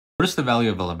What is the value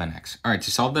of 11x? All right,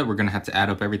 to solve that, we're going to have to add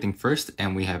up everything first,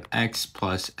 and we have x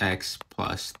plus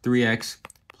 3x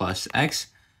plus x,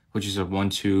 which is a 1,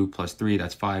 2 plus 3,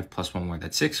 that's 5, plus 1 more,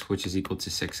 that's 6, which is equal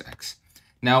to 6x.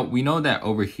 Now, we know that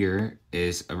over here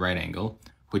is a right angle,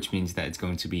 which means that it's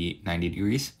going to be 90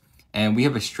 degrees. And we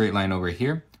have a straight line over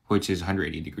here, which is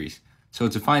 180 degrees. So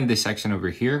to find this section over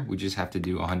here, we just have to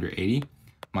do 180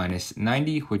 minus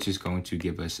 90, which is going to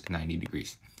give us 90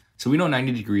 degrees. So we know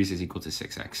 90 degrees is equal to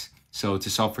 6x. So to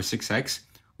solve for 6x,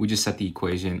 we just set the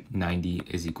equation 90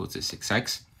 is equal to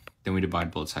 6x. Then we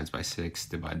divide both sides by 6,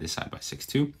 divide this side by 6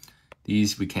 too.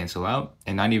 These we cancel out,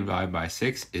 and 90 divided by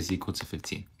 6 is equal to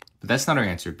 15. But that's not our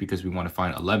answer because we want to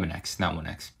find 11x, not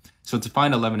 1x. So to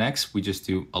find 11x, we just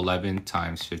do 11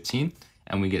 times 15,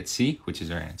 and we get C, which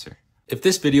is our answer. If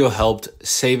this video helped,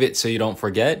 save it so you don't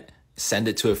forget, send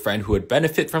it to a friend who would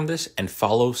benefit from this, and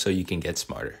follow so you can get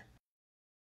smarter.